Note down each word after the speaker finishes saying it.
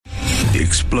The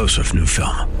explosive new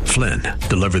film, Flynn,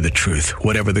 deliver the truth,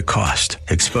 whatever the cost.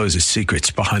 Exposes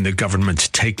secrets behind the government's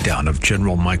takedown of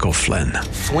General Michael Flynn.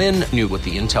 Flynn knew what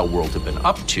the intel world had been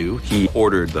up to. He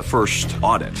ordered the first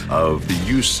audit of the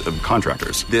use of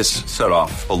contractors. This set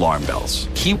off alarm bells.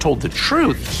 He told the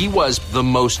truth. He was the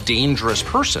most dangerous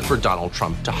person for Donald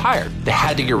Trump to hire. They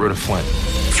had to get rid of Flynn.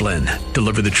 Flynn,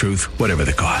 deliver the truth, whatever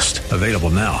the cost. Available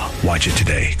now. Watch it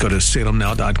today. Go to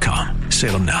salemnow.com.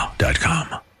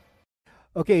 salemnow.com.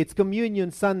 Okay, it's Communion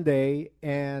Sunday,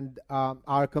 and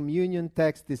our communion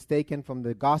text is taken from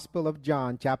the Gospel of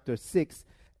John, chapter 6,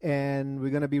 and we're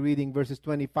going to be reading verses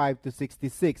 25 to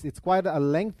 66. It's quite a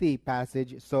lengthy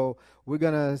passage, so we're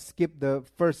going to skip the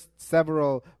first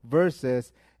several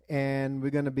verses, and we're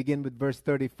going to begin with verse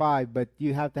 35, but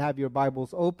you have to have your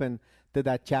Bibles open to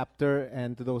that chapter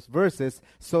and to those verses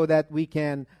so that we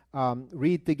can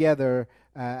read together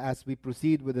as we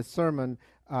proceed with the sermon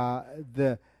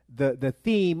the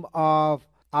theme of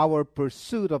our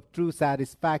pursuit of true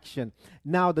satisfaction.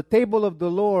 Now, the table of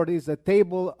the Lord is a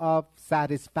table of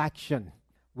satisfaction.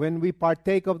 When we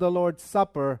partake of the Lord's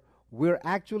Supper, we're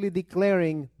actually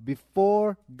declaring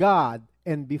before God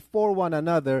and before one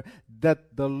another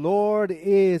that the Lord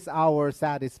is our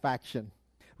satisfaction.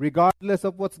 Regardless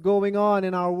of what's going on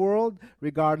in our world,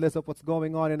 regardless of what's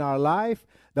going on in our life,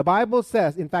 the Bible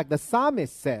says, in fact, the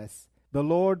psalmist says, the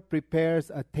Lord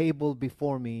prepares a table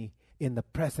before me in the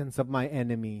presence of my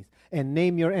enemies. And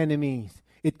name your enemies.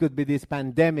 It could be this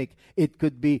pandemic. It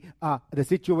could be the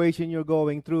situation you're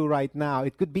going through right now.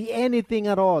 It could be anything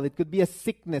at all. It could be a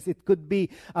sickness. It could be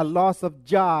a loss of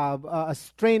job, a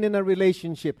strain in a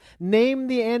relationship. Name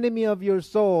the enemy of your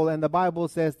soul, and the Bible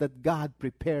says that God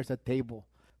prepares a table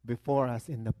before us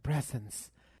in the presence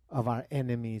of our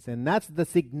enemies. And that's the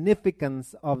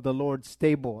significance of the Lord's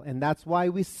table. And that's why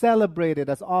we celebrate it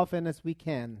as often as we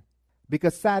can.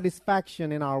 Because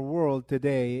satisfaction in our world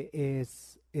today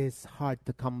is hard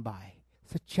to come by.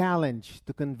 It's a challenge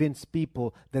to convince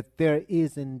people that there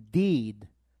is indeed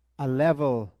a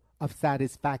level of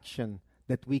satisfaction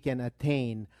that we can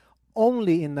attain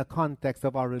only in the context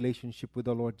of our relationship with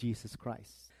the Lord Jesus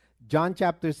Christ. John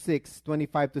chapter 6,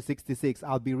 25 to 66.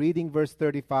 I'll be reading verse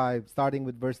 35, starting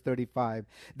with verse 35.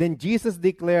 Then Jesus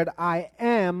declared, I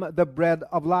am the bread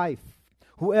of life.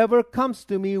 Whoever comes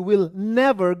to me will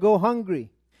never go hungry,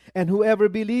 and whoever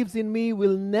believes in me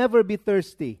will never be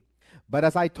thirsty. But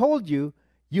as I told you,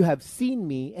 you have seen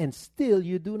me, and still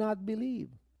you do not believe.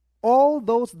 All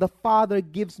those the Father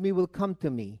gives me will come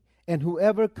to me, and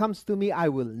whoever comes to me I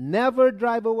will never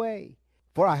drive away.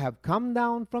 For I have come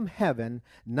down from heaven,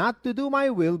 not to do my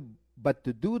will, but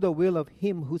to do the will of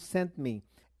him who sent me.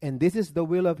 And this is the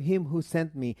will of him who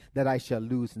sent me, that I shall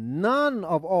lose none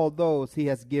of all those he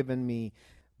has given me,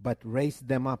 but raise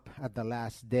them up at the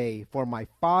last day. For my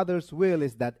Father's will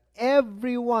is that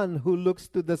everyone who looks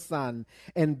to the Son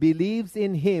and believes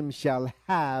in him shall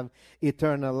have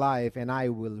eternal life, and I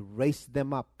will raise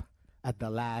them up at the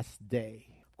last day.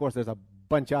 Of course, there's a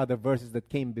bunch of other verses that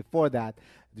came before that,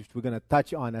 which we're going to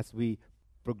touch on as we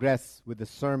progress with the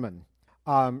sermon.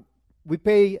 We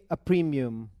pay a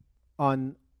premium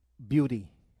on beauty,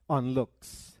 on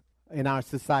looks in our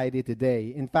society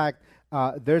today. In fact,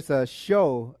 there's a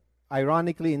show,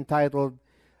 ironically entitled,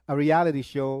 a reality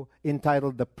show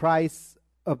entitled The Price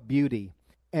of Beauty.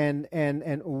 And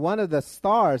one of the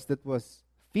stars that was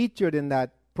featured in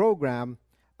that program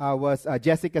was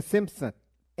Jessica Simpson.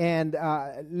 And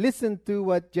listen to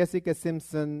what Jessica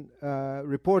Simpson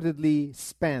reportedly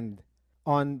spent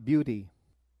on beauty.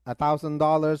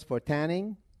 $1,000 for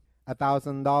tanning,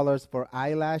 $1,000 for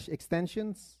eyelash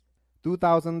extensions,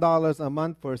 $2,000 a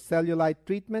month for cellulite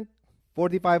treatment,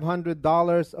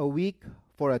 $4,500 a week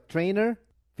for a trainer,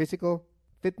 physical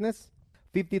fitness,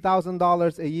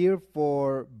 $50,000 a year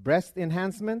for breast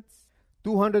enhancements,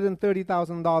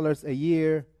 $230,000 a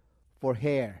year for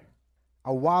hair.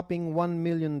 A whopping $1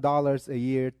 million a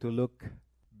year to look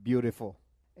beautiful.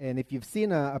 And if you've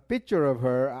seen a picture of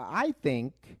her, I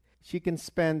think she can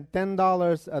spend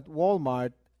 $10 at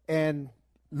Walmart and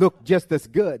look just as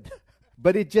good.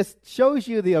 But it just shows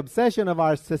you the obsession of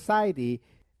our society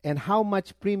and how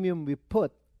much premium we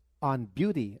put on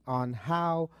beauty, on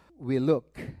how we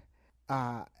look.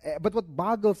 But what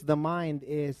boggles the mind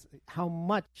is how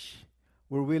much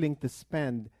we're willing to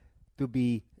spend to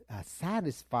be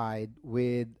satisfied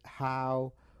with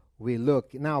how we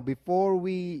look. Now, before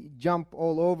we jump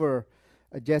all over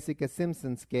Jessica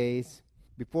Simpson's case,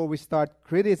 before we start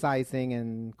criticizing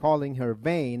and calling her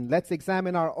vain, let's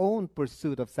examine our own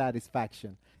pursuit of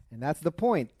satisfaction. And that's the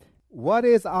point. What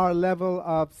is our level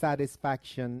of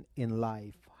satisfaction in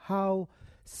life? How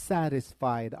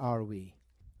satisfied are we?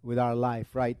 with our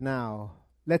life right now?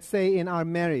 Let's say in our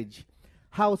marriage.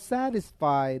 How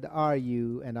satisfied are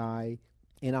you and I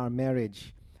in our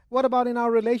marriage? What about in our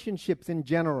relationships in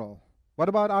general? What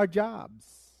about our jobs?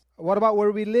 What about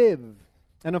where we live?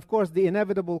 And of course, the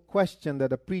inevitable question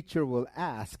that a preacher will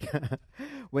ask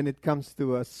when it comes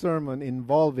to a sermon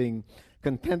involving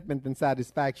contentment and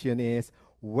satisfaction is,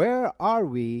 where are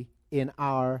we in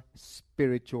our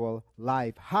spiritual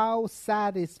life? How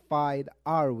satisfied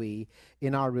are we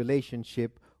in our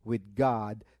relationship with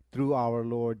God through our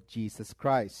Lord Jesus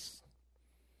Christ?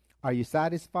 Are you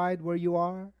satisfied where you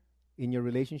are in your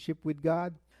relationship with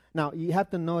God? Now, you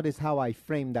have to notice how I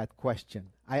frame that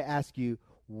question. I ask you,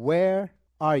 where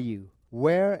are you?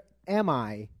 Where am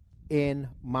I in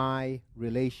my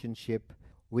relationship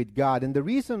with God? And the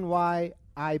reason why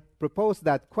I propose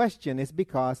that question is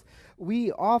because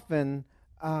we often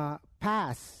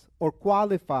pass or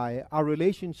qualify our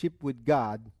relationship with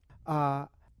God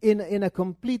in a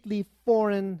completely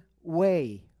foreign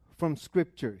way from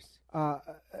Scriptures.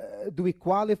 Do we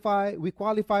qualify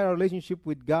our relationship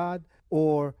with God,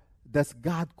 or does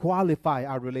God qualify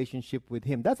our relationship with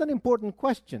Him? That's an important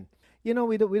question. You know,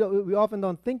 we often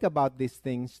don't think about these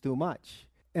things too much.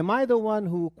 Am I the one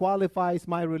who qualifies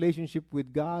my relationship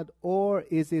with God, or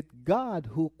is it God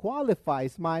who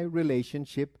qualifies my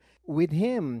relationship with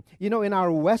Him? You know, in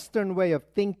our Western way of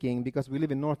thinking, because we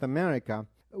live in North America,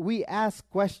 we ask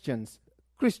questions,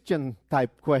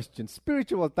 Christian-type questions,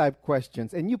 spiritual-type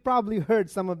questions, and you probably heard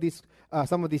some of these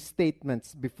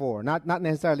statements before. Not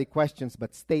necessarily questions,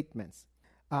 but statements.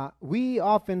 We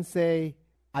often say,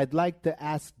 "I'd like to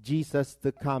ask Jesus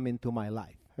to come into my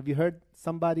life." Have you heard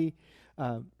somebody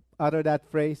utter that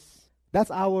phrase?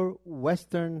 That's our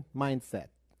Western mindset,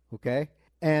 okay?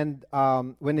 And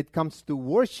when it comes to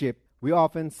worship, we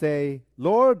often say,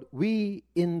 "Lord, we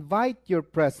invite your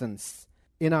presence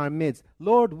in our midst.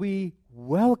 Lord, we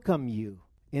welcome you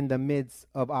in the midst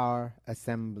of our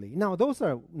assembly." Now, those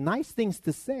are nice things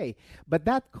to say, but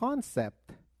that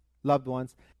concept, loved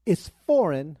ones, is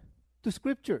foreign to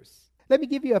Scriptures. Let me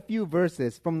give you a few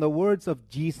verses from the words of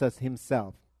Jesus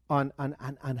Himself on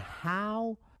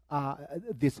how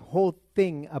this whole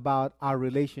thing about our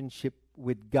relationship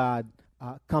with God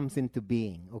comes into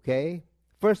being, okay?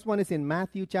 First one is in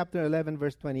Matthew chapter 11,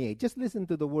 verse 28. Just listen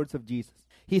to the words of Jesus.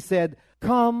 He said,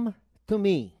 "Come to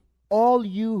me, all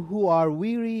you who are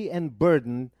weary and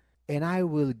burdened, and I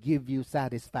will give you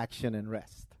satisfaction and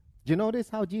rest." Do you notice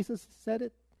how Jesus said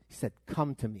it? He said,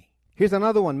 "Come to me." Here's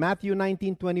another one, Matthew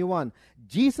 19:21.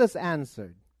 Jesus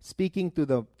answered, speaking to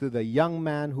the young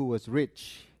man who was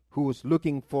rich, who was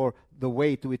looking for the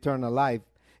way to eternal life.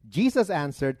 Jesus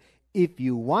answered, "If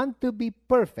you want to be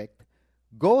perfect,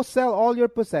 go sell all your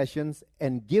possessions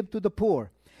and give to the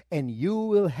poor, and you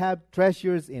will have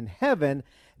treasures in heaven.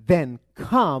 Then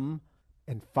come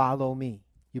and follow me."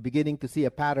 You're beginning to see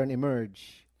a pattern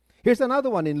emerge. Here's another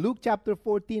one in Luke chapter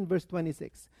 14, verse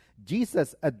 26.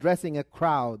 Jesus addressing a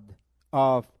crowd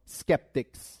of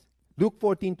skeptics. Luke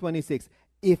 14:26.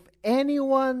 "If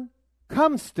anyone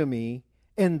comes to me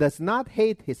and does not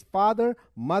hate his father,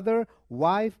 mother,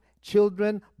 wife,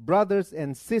 children, brothers,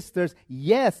 and sisters,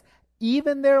 yes,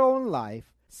 even their own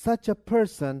life, such a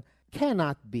person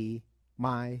cannot be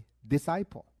my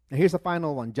disciple." And here's a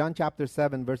final one, John chapter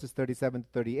 7, verses 37 to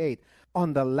 38.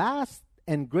 "On the last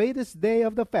and greatest day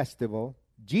of the festival,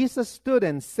 Jesus stood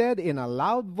and said in a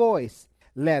loud voice,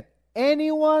 'Let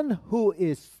anyone who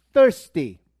is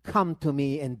thirsty come to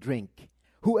me and drink.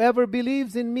 Whoever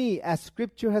believes in me, as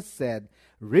Scripture has said,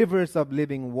 rivers of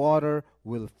living water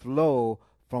will flow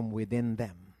from within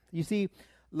them.'" You see,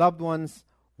 loved ones,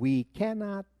 we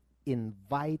cannot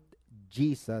invite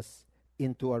Jesus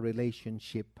into a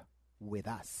relationship with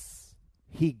us.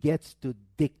 He gets to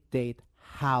dictate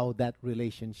how that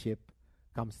relationship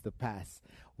comes to pass.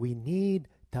 We need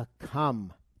to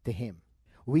come to Him.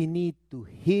 We need to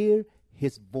hear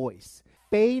His voice.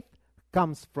 Faith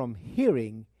comes from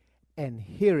hearing, and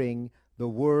hearing the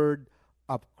word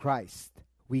of Christ.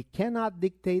 We cannot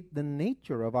dictate the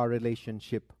nature of our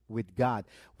relationship with God.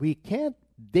 We can't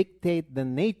dictate the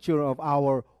nature of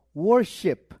our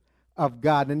worship of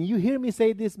God. And you hear me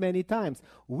say this many times.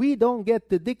 We don't get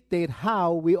to dictate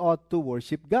how we ought to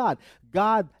worship God.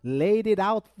 God laid it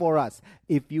out for us.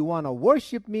 If you want to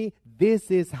worship me,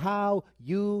 this is how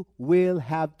you will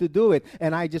have to do it.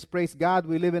 And I just praise God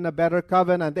we live in a better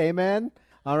covenant. Amen?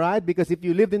 All right? Because if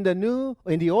you lived in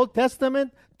the Old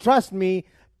Testament, trust me,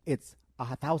 it's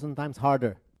 1,000 times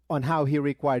harder on how He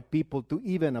required people to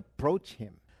even approach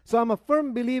Him. So I'm a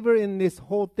firm believer in this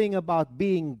whole thing about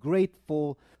being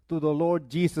grateful to the Lord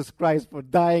Jesus Christ for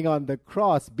dying on the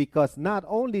cross, because not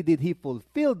only did he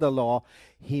fulfill the law,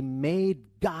 he made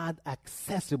God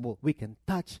accessible. We can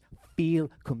touch,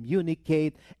 feel,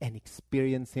 communicate, and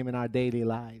experience him in our daily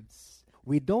lives.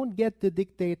 We don't get to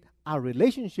dictate our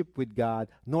relationship with God,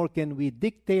 nor can we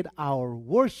dictate our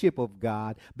worship of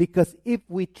God, because if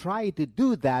we try to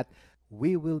do that,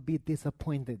 we will be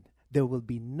disappointed. There will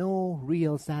be no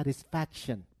real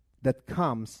satisfaction that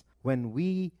comes when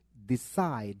we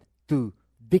decide to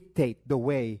dictate the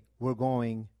way we're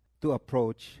going to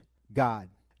approach God.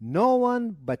 No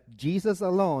one but Jesus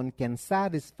alone can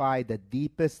satisfy the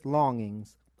deepest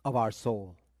longings of our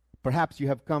soul. Perhaps you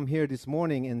have come here this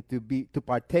morning and to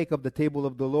partake of the table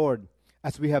of the Lord,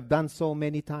 as we have done so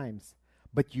many times,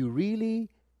 but you really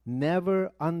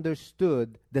never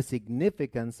understood the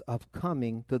significance of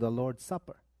coming to the Lord's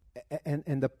Supper.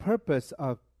 And the purpose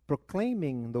of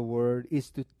proclaiming the word is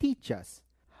to teach us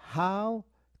how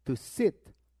to sit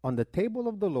on the table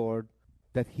of the Lord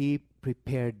that he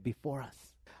prepared before us.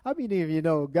 How many of you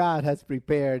know God has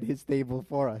prepared his table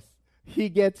for us? He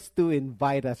gets to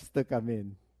invite us to come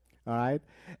in. All right?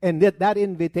 And that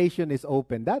invitation is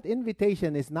open. That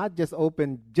invitation is not just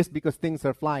open just because things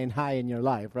are flying high in your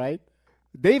life, right?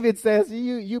 David says,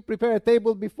 you prepare a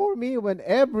table before me when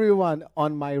everyone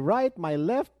on my right, my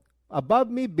left, above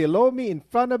me, below me, in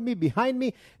front of me, behind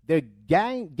me, they're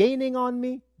gaining on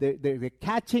me. They're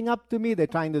catching up to me. They're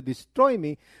trying to destroy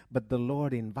me. But the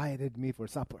Lord invited me for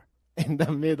supper in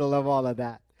the middle of all of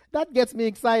that. That gets me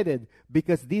excited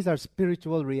because these are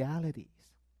spiritual realities.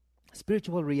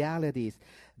 Spiritual realities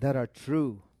that are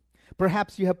true.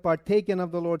 Perhaps you have partaken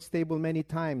of the Lord's table many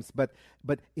times, but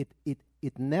it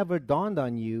never dawned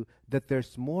on you that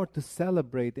there's more to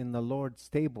celebrate in the Lord's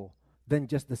table than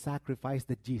just the sacrifice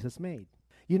that Jesus made.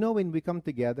 You know, when we come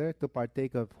together to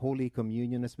partake of Holy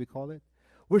Communion, as we call it,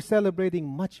 we're celebrating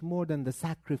much more than the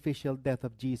sacrificial death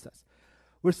of Jesus.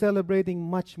 We're celebrating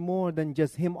much more than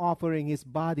just him offering his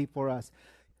body for us.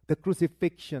 The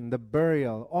crucifixion, the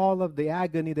burial, all of the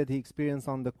agony that he experienced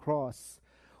on the cross.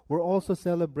 We're also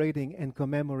celebrating and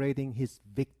commemorating his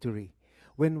victory.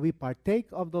 When we partake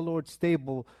of the Lord's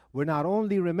table, we're not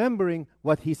only remembering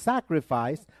what he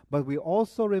sacrificed, but we're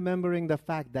also remembering the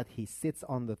fact that he sits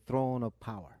on the throne of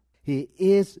power. He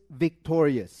is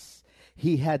victorious.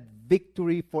 He had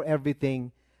victory for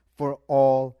everything, for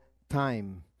all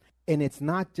time. And it's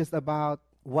not just about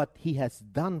what he has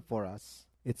done for us.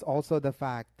 It's also the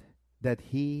fact that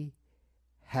he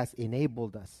has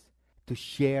enabled us to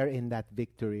share in that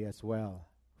victory as well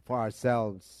for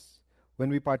ourselves. When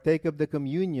we partake of the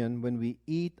communion, when we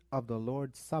eat of the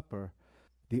Lord's Supper,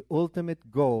 the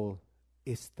ultimate goal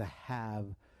is to have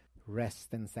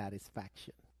rest and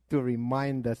satisfaction. To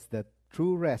remind us that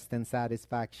true rest and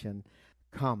satisfaction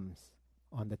comes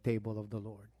on the table of the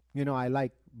Lord. You know, I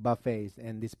like buffets,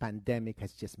 and this pandemic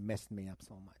has just messed me up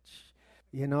so much.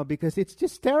 You know, because it's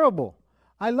just terrible.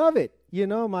 I love it. You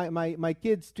know, my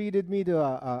kids treated me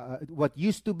to what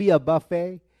used to be a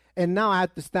buffet. And now I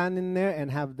have to stand in there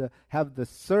and have the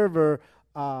server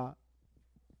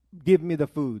give me the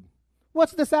food.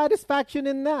 What's the satisfaction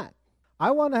in that?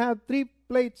 I want to have 3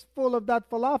 plates full of that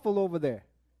falafel over there.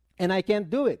 And I can't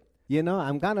do it. You know,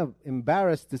 I'm kind of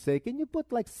embarrassed to say, can you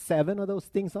put like 7 of those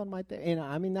things on my table? You know,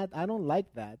 I mean, I don't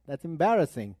like that. That's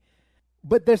embarrassing.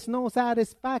 But there's no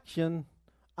satisfaction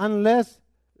unless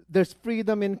there's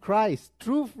freedom in Christ.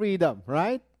 True freedom,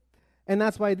 right? And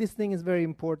that's why this thing is very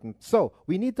important. So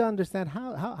we need to understand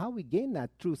how we gain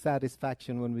that true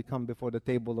satisfaction when we come before the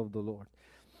table of the Lord.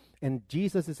 And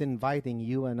Jesus is inviting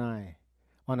you and I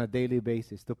on a daily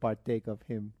basis to partake of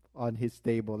him on his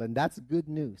table. And that's good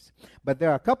news. But there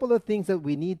are a couple of things that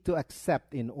we need to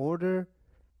accept in order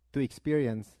to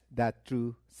experience that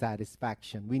true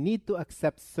satisfaction. We need to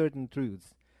accept certain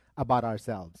truths about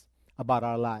ourselves, about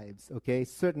our lives, okay?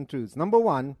 Certain truths. Number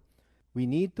 1, we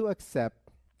need to accept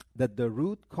that the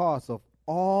root cause of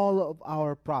all of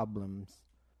our problems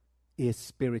is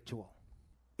spiritual.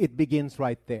 It begins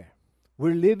right there.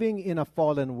 We're living in a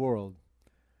fallen world,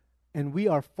 and we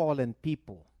are fallen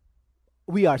people.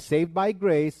 We are saved by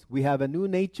grace. We have a new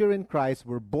nature in Christ.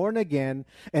 We're born again,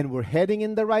 and we're heading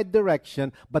in the right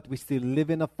direction, but we still live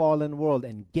in a fallen world.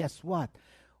 And guess what?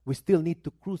 We still need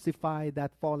to crucify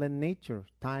that fallen nature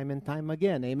time and time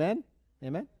again. Amen?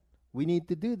 Amen? We need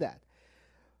to do that.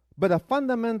 But a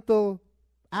fundamental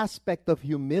aspect of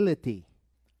humility,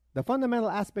 is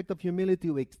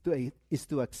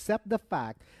to accept the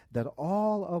fact that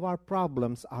all of our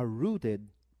problems are rooted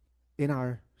in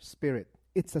our spirit.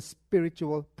 It's a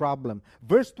spiritual problem.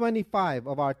 Verse 25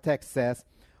 of our text says,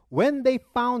 When they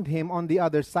found him on the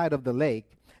other side of the lake,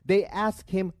 they asked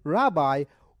him, Rabbi,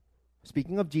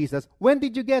 speaking of Jesus, when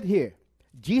did you get here?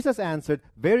 Jesus answered,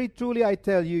 very truly I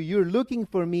tell you, you're looking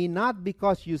for me not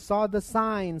because you saw the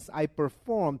signs I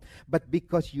performed, but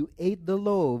because you ate the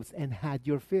loaves and had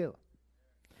your fill.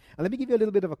 And let me give you a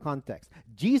little bit of a context.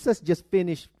 Jesus just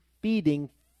finished feeding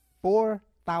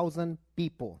 4,000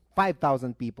 people,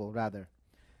 5,000 people rather.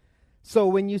 So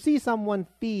when you see someone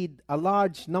feed a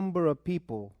large number of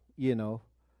people, you know,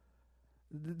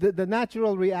 the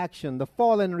natural reaction, the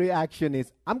fallen reaction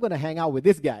is, I'm going to hang out with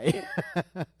this guy.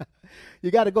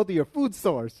 You got to go to your food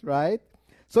source, right?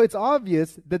 So it's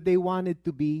obvious that they wanted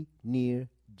to be near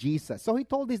Jesus. So he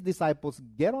told his disciples,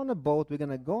 get on a boat. We're going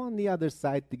to go on the other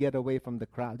side to get away from the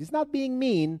crowd. He's not being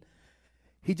mean.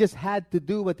 He just had to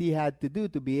do what he had to do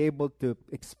to be able to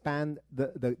expand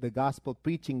the gospel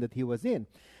preaching that he was in.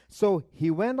 So he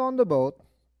went on the boat,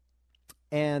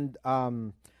 and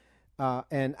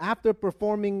after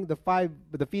performing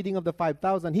the feeding of the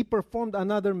 5,000, he performed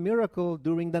another miracle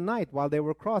during the night while they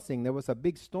were crossing. There was a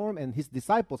big storm, and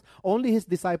only his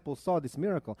disciples saw this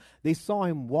miracle. They saw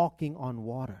him walking on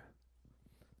water.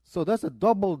 So that's a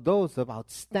double dose of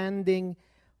outstanding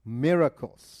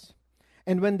miracles.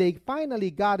 And when they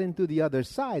finally got into the other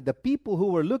side, the people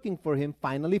who were looking for him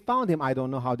finally found him. I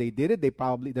don't know how they did it.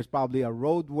 There's probably a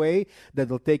roadway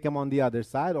that'll take them on the other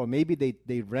side, or maybe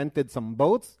they rented some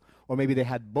boats, or maybe they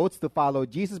had boats to follow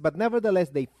Jesus. But nevertheless,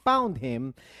 they found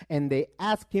him, and they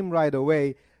asked him right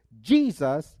away,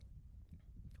 Jesus,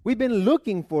 we've been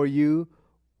looking for you.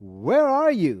 Where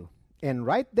are you? And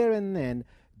right there and then,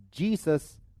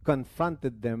 Jesus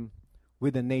confronted them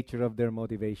with the nature of their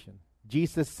motivation.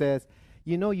 Jesus says,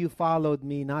 you know, you followed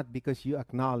me not because you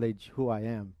acknowledge who I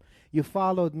am. You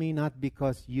followed me not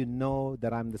because you know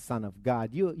that I'm the Son of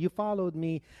God. You followed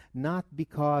me not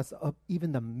because of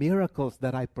even the miracles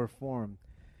that I performed.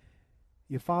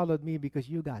 You followed me because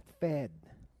you got fed.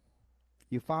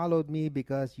 You followed me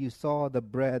because you saw the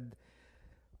bread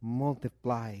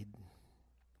multiplied.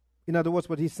 In other words,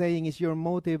 what he's saying is your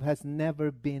motive has never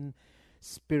been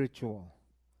spiritual,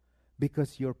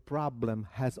 because your problem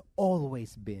has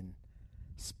always been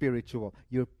spiritual.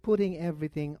 You're putting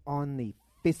everything on the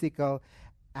physical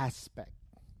aspect.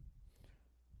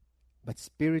 But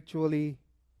spiritually,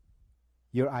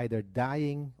 you're either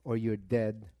dying or you're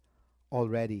dead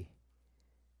already,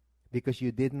 because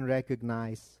you didn't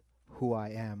recognize who I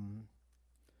am.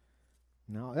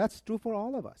 Now, that's true for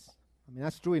all of us. I mean,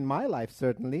 that's true in my life,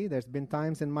 certainly. There's been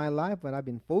times in my life when I've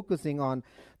been focusing on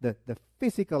the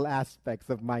physical aspects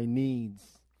of my needs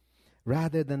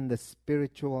rather than the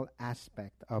spiritual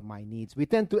aspect of my needs. We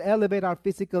tend to elevate our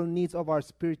physical needs over our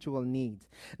spiritual needs.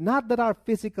 Not that our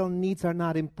physical needs are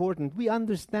not important. We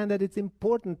understand that it's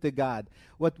important to God,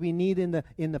 what we need in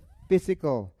the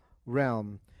physical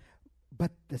realm.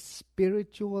 But the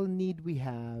spiritual need we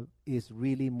have is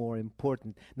really more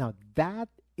important. Now, that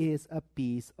is a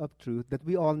piece of truth that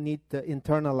we all need to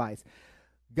internalize.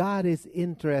 God is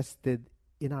interested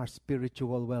in our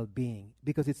spiritual well-being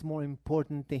because it's more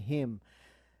important to Him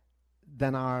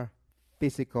than our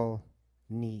physical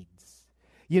needs.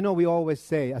 You know, we always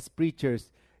say as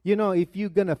preachers, you know, if you're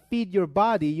going to feed your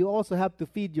body, you also have to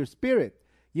feed your spirit.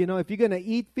 You know, if you're going to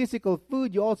eat physical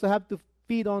food, you also have to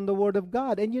feed on the Word of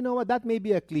God. And you know what? That may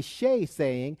be a cliche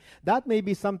saying. That may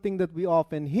be something that we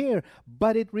often hear,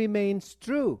 but it remains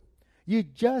true. You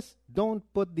just don't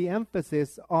put the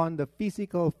emphasis on the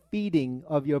physical feeding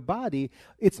of your body.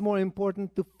 It's more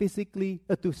important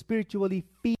to spiritually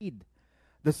feed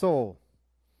the soul.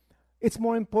 It's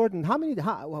more important.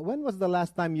 When was the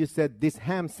last time you said, this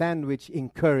ham sandwich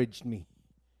encouraged me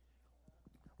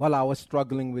while I was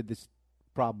struggling with this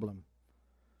problem?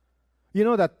 You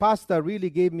know, that pasta really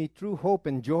gave me true hope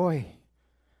and joy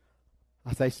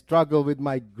as I struggle with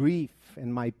my grief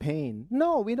and my pain.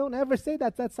 No, we don't ever say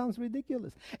that. That sounds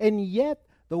ridiculous. And yet,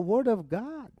 the Word of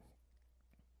God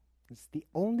is the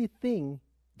only thing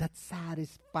that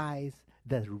satisfies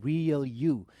the real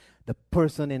you, the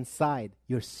person inside,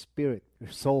 your spirit, your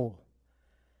soul.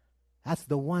 That's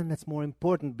the one that's more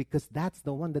important, because that's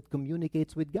the one that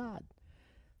communicates with God.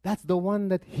 That's the one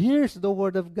that hears the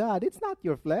Word of God. It's not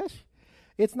your flesh.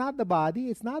 It's not the body.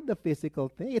 It's not the physical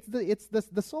thing. It's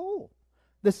the soul,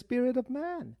 the spirit of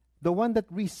man, the one that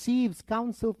receives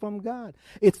counsel from God.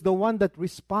 It's the one that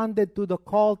responded to the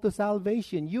call to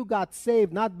salvation. You got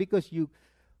saved not because you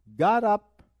got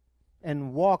up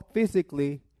and walked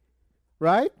physically,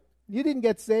 right? You didn't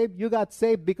get saved. You got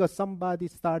saved because somebody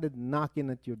started knocking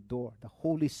at your door. The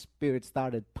Holy Spirit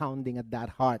started pounding at that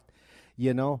heart,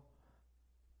 you know,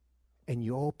 and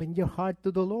you opened your heart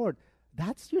to the Lord.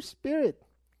 That's your spirit.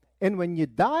 And when you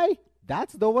die,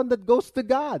 that's the one that goes to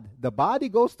God. The body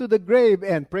goes to the grave,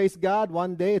 and praise God,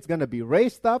 one day it's going to be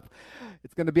raised up.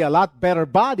 It's going to be a lot better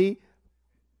body.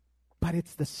 But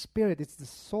it's the spirit, it's the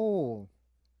soul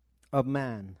of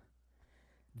man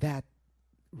that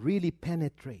really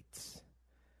penetrates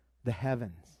the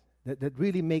heavens, that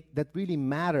really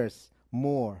matters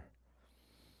more.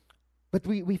 But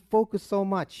we focus so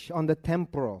much on the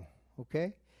temporal,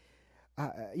 okay?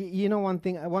 You know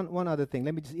one other thing,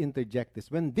 let me just interject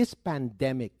this. When this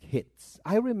pandemic hits,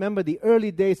 I remember the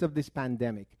early days of this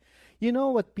pandemic. You know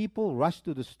what people rushed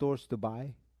to the stores to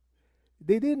buy?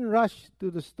 They didn't rush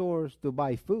to the stores to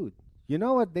buy food. You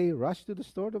know what they rushed to the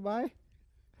store to buy?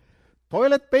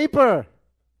 Toilet paper.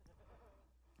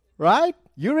 Right?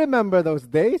 You remember those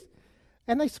days?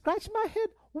 And I scratched my head.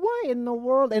 Why in the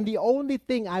world? And the only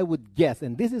thing I would guess,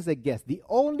 and this is a guess, the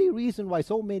only reason why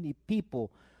so many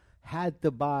people had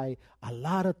to buy a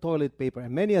lot of toilet paper,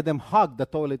 and many of them hugged the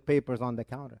toilet papers on the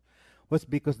counter, was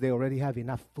because they already have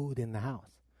enough food in the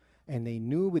house. And they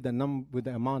knew with the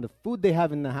amount of food they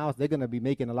have in the house, they're going to be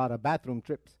making a lot of bathroom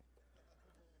trips.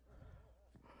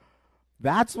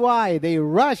 That's why they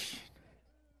rush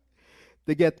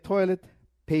to get toilet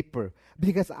paper,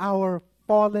 because our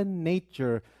fallen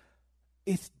nature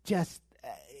is just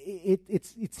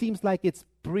it seems like it's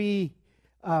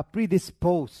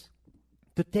predisposed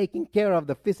to taking care of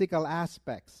the physical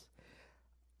aspects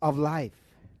of life.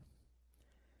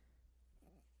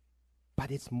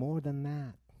 But it's more than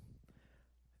that.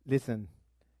 Listen,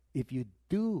 if you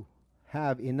do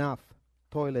have enough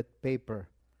toilet paper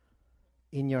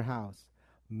in your house,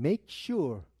 make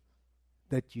sure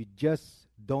that you just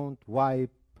don't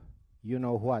wipe you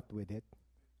know what with it,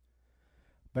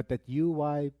 but that you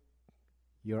wipe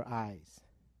your eyes,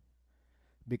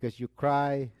 because you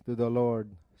cry to the Lord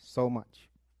so much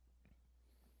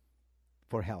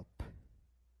for help.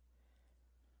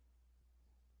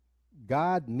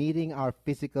 God meeting our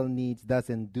physical needs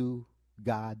doesn't do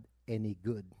God any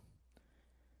good.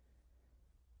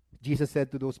 Jesus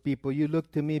said to those people, you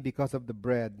look to me because of the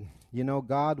bread. You know,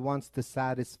 God wants to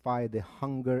satisfy the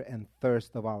hunger and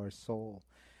thirst of our soul.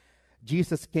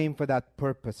 Jesus came for that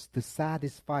purpose, to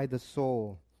satisfy the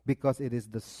soul, because it is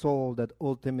the soul that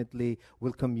ultimately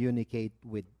will communicate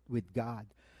with God.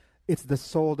 It's the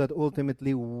soul that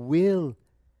ultimately will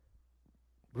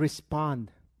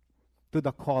respond to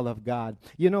the call of God.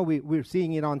 You know, we're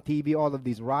seeing it on TV, all of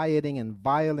these rioting and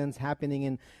violence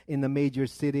happening in the major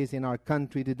cities in our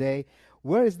country today.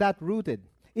 Where is that rooted?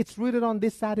 It's rooted on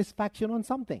dissatisfaction on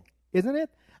something, isn't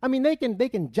it? I mean, they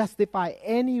can justify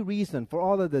any reason for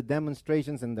all of the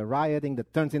demonstrations and the rioting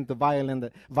that turns into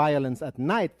violence at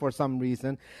night for some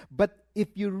reason. But if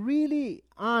you're really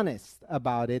honest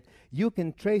about it, you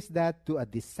can trace that to a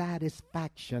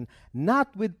dissatisfaction,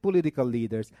 not with political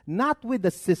leaders, not with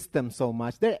the system so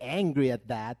much. They're angry at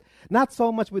that. Not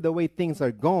so much with the way things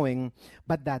are going,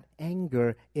 but that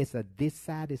anger is a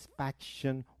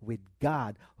dissatisfaction with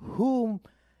God, whom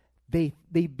they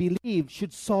believe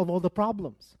should solve all the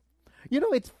problems. You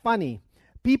know, it's funny.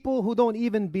 People who don't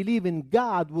even believe in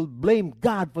God will blame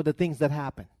God for the things that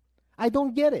happen. I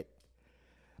don't get it.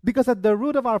 Because at the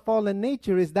root of our fallen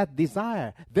nature is that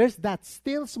desire. There's that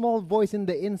still small voice in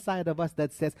the inside of us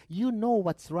that says, you know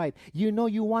what's right. You know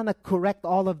you want to correct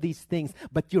all of these things,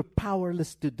 but you're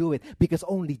powerless to do it because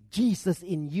only Jesus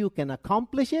in you can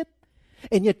accomplish it.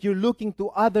 And yet you're looking to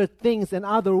other things and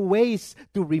other ways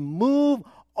to remove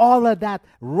all of that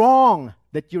wrong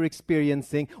that you're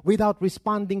experiencing without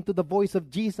responding to the voice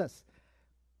of Jesus.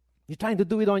 You're trying to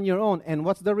do it on your own. And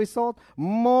what's the result?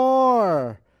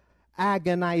 More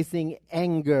agonizing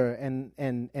anger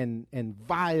and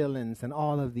violence and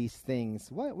all of these things.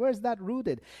 Where's that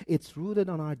rooted? It's rooted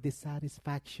on our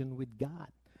dissatisfaction with God,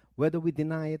 whether we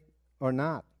deny it or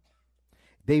not.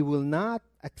 They will not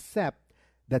accept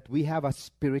that we have a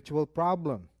spiritual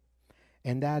problem,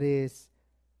 and that is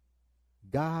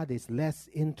God is less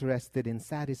interested in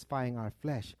satisfying our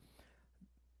flesh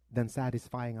than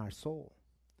satisfying our soul.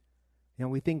 You know,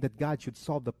 we think that God should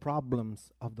solve the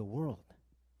problems of the world.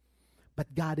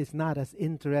 But God is not as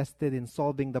interested in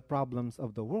solving the problems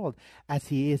of the world as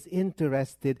He is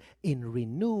interested in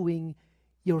renewing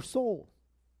your soul,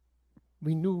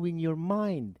 renewing your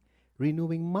mind,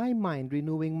 renewing my mind,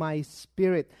 renewing my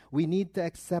spirit. We need to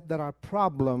accept that our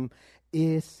problem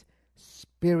is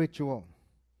spiritual.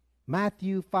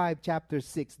 Matthew 5, chapter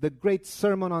 6, the great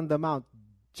Sermon on the Mount.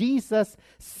 Jesus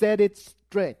said it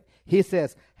straight. He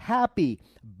says, happy,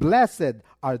 blessed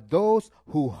are those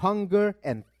who hunger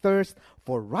and thirst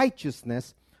for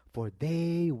righteousness, for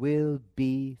they will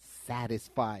be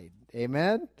satisfied.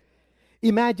 Amen?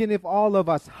 Imagine if all of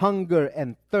us hunger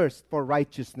and thirst for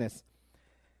righteousness.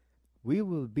 We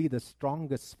will be the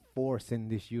strongest force in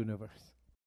this universe.